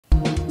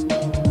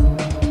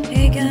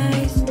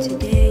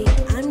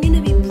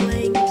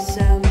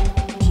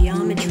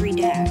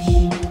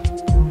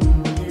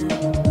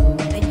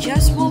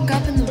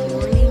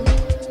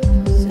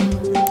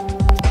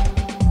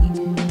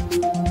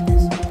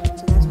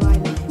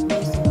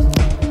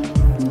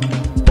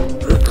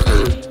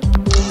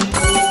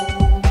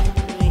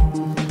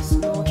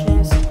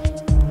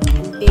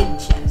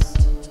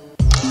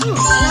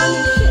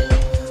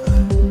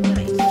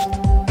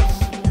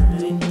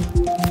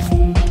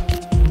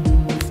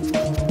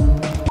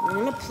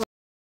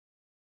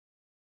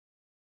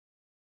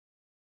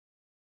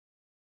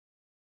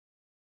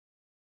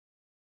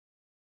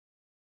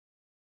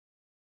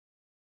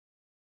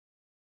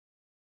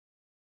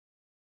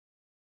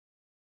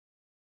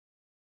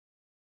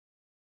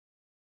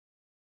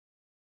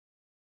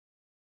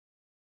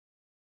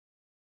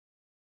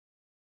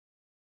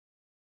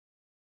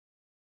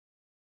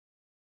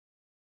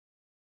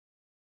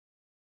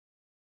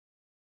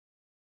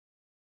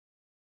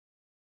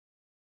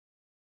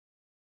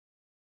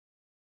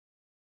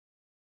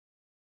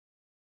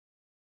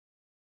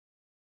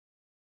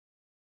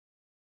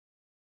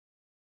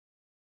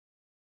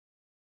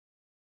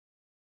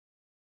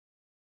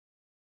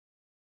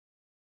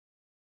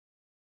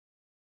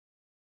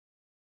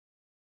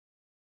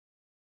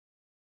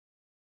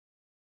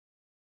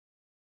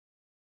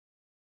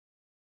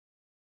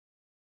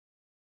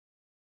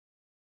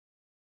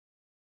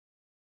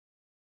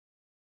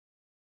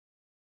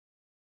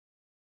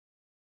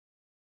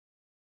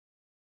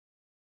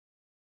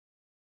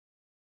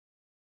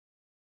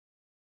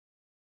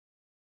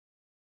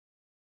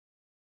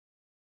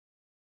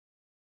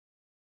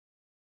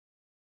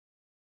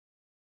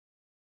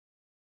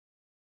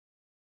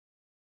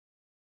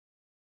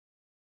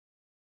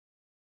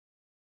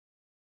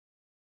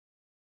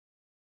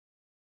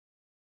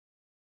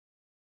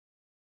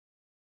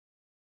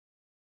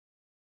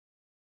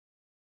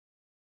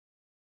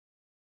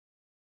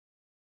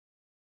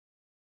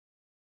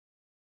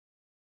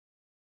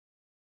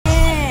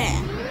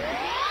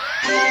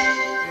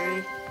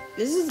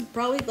This is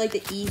probably like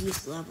the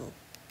easiest level,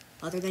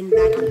 other than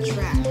back on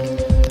track.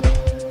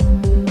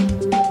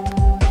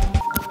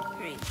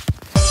 Great.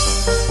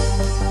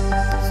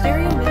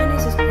 Stereo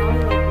Madness is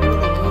probably like one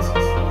of the easiest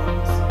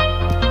levels.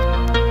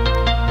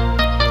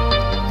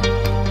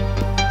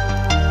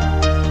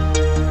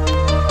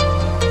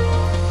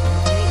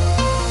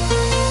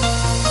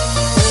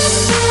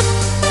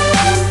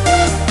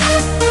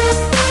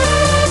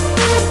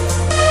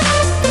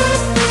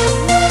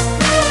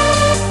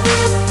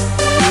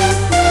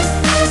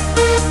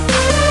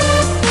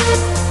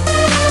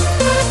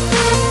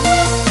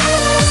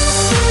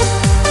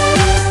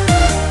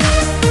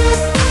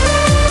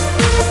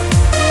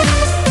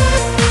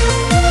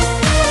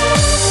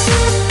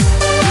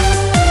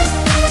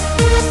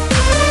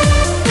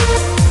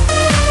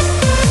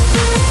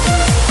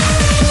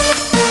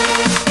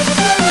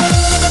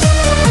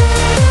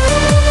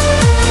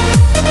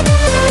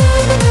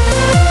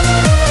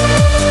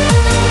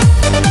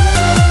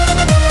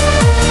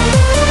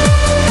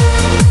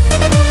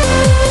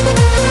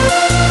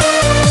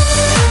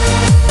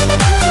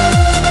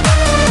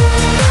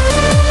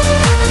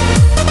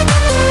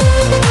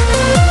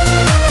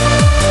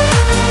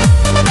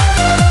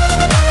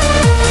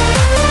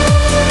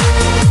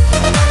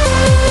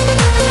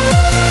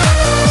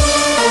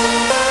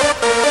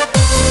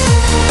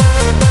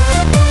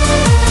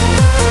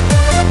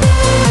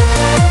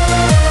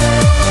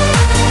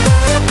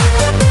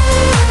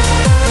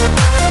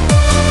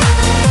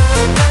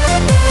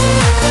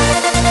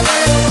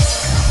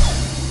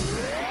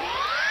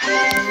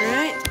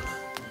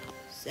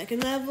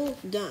 Second level,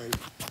 done.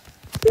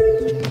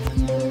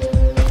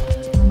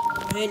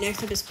 Alright,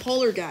 next up is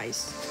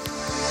Polargeist.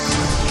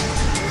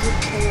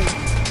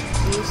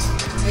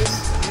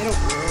 I don't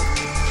know.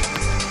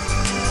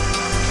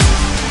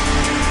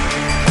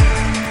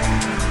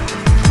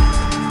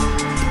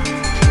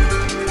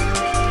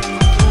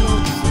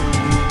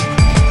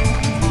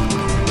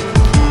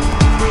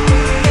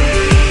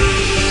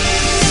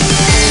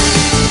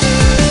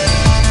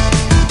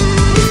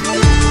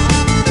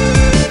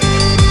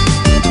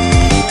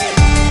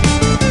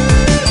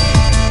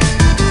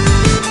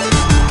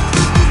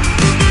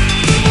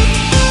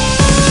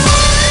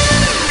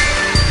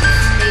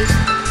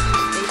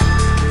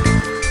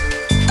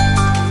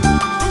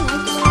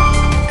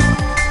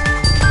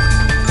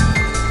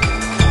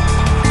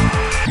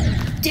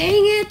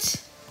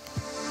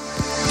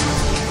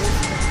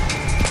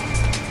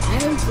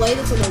 Played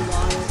this in a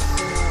while,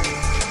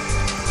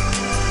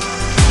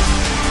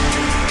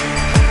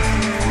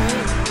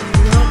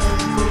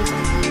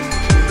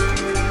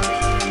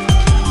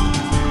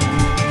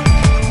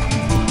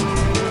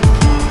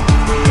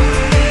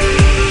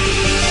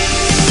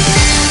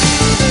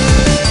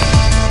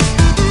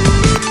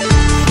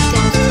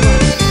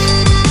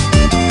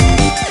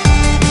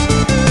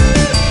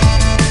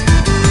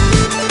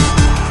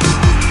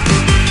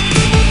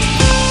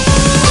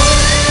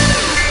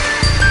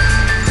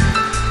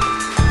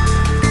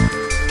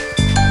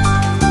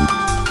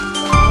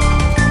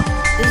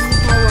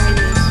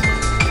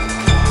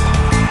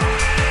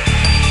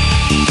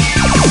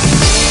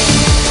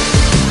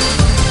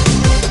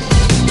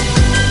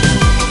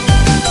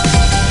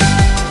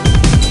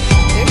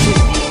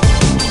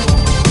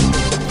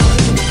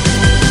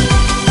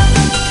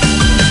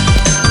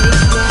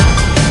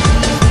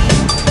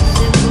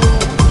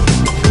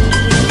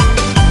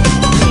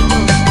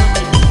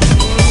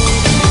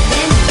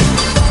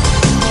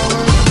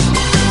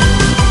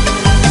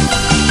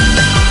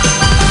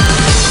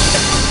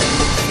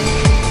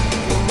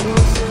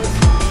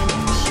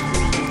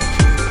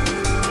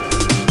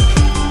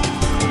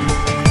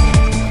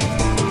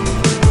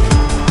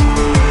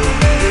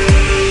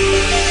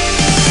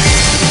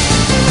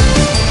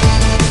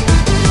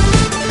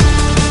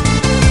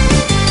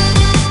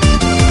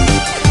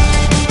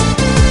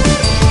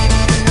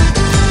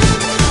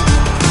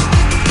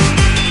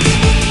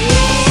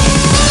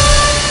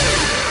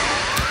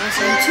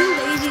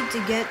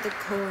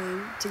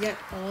 to get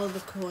all the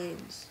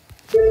coins.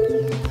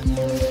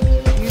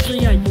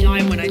 Usually I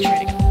die when I try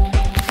to go.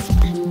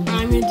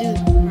 I'm gonna do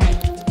right.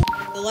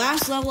 The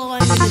last level I'm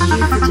gonna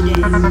do for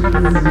today.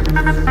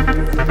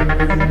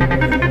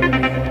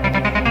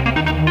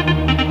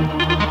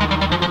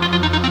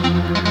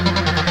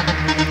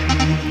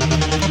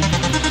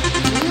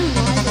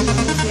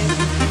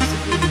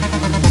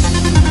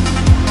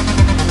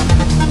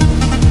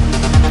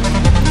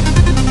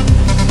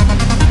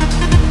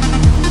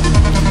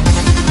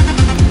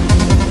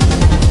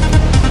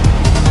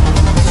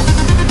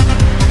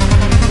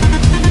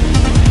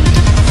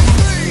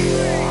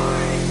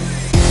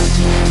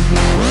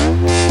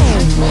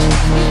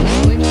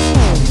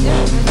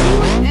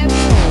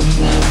 Ever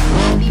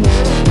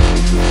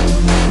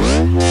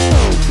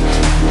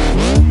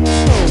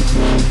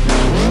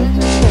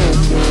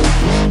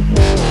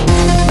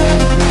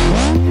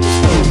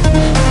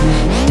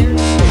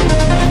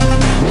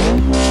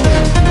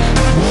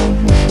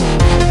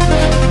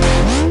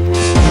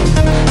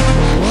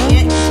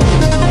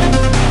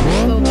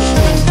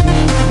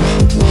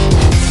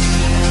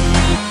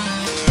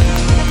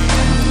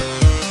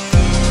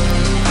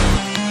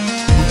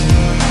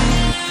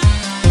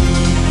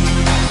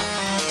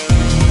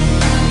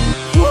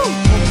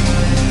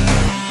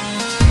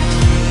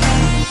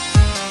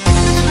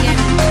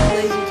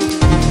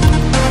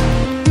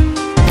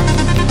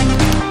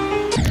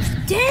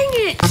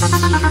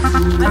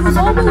I was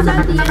almost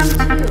at the end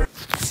too.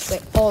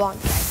 Wait, hold on,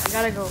 guys. I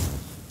gotta go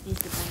use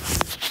the bathroom.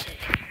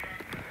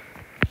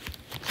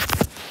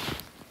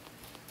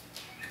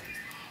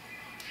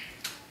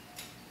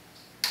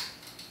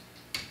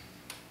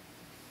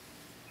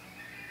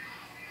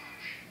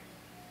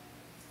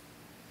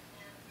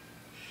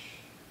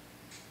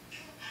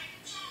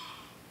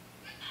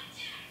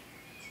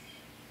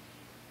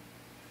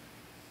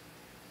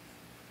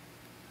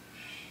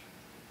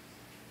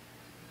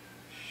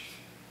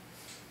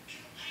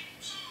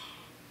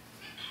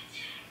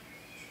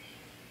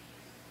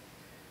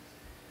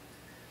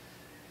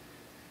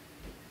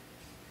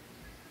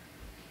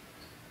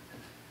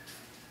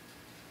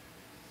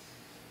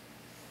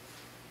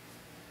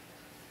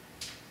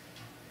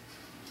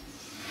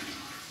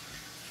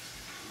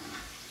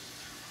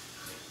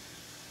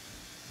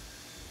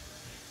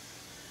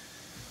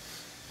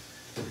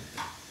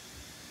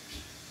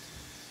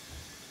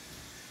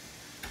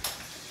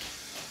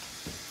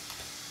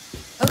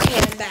 Okay,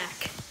 I'm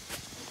back.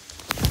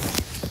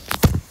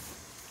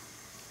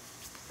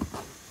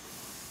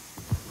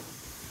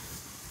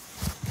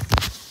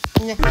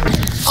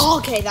 Oh,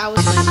 okay, that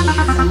was my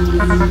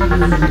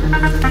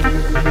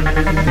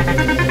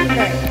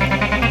Okay.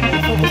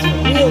 Focus for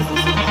real this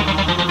time.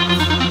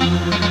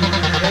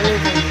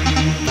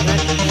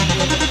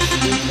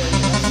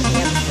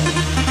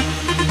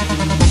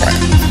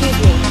 Excuse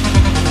me.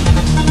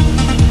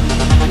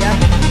 Yeah,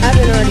 I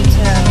can already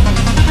tell.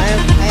 I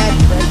had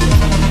breakfast.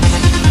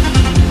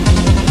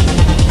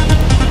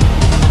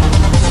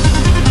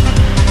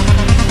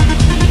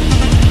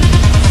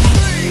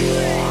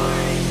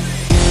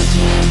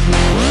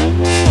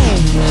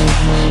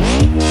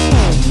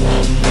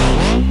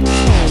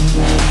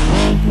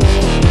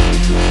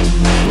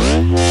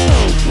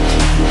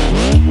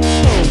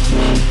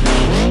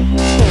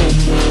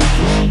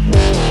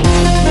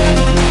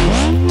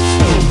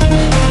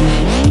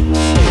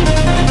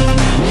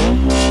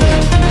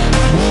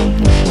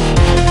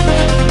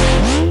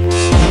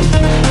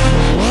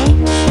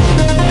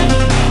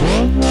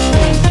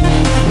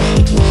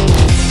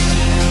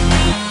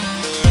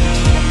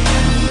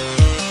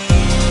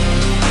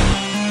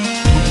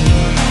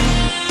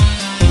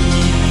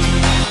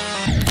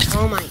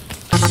 Oh my.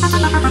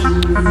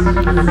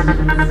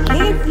 I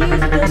think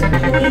there's a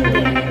coin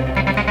there.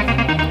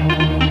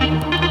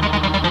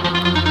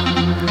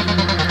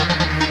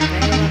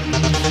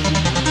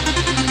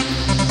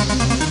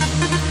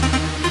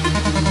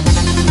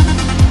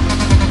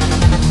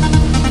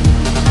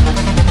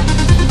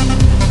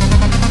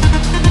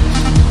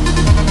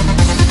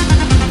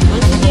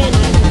 Once again, I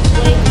haven't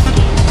played this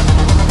game.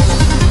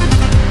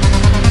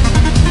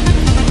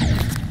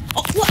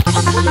 Oh, what? Oh,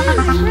 come on,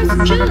 press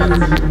jump.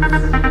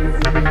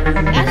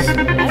 That's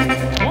dumb.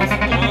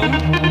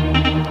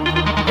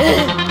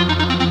 Ugh.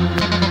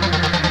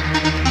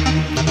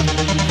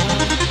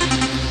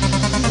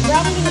 I'm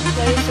probably gonna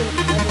play some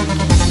other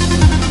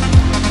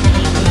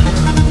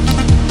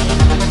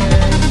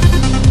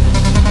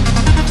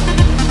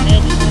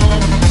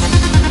Hedgehog.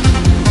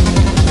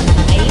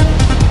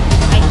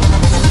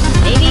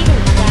 Maybe even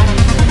Flappy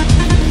Bird.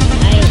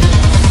 I don't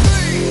know.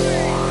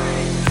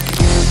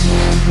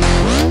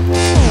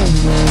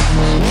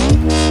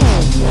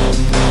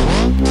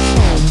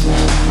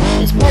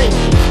 This part is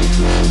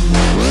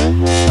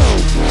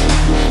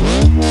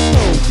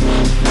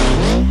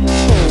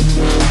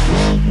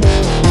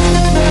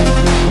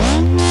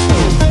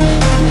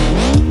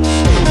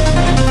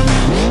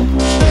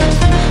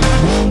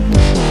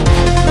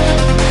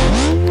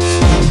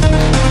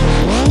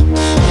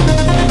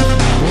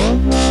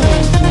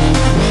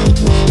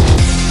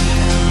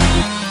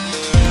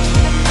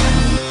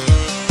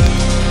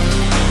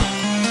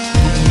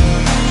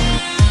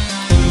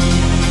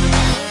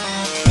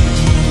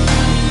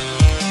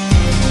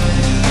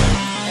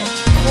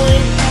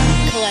coin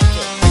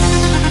collected.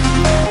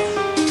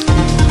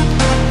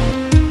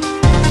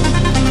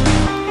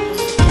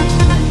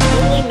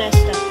 Totally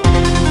messed up.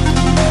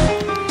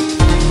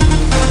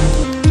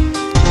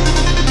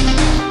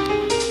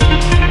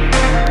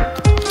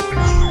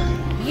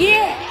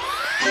 Yeah!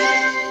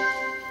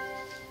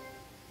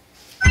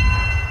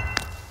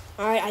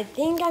 Alright, I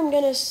think I'm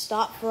gonna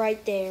stop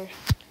right there.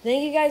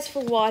 Thank you guys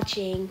for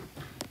watching,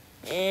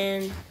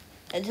 and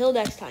until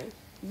next time,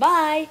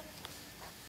 bye!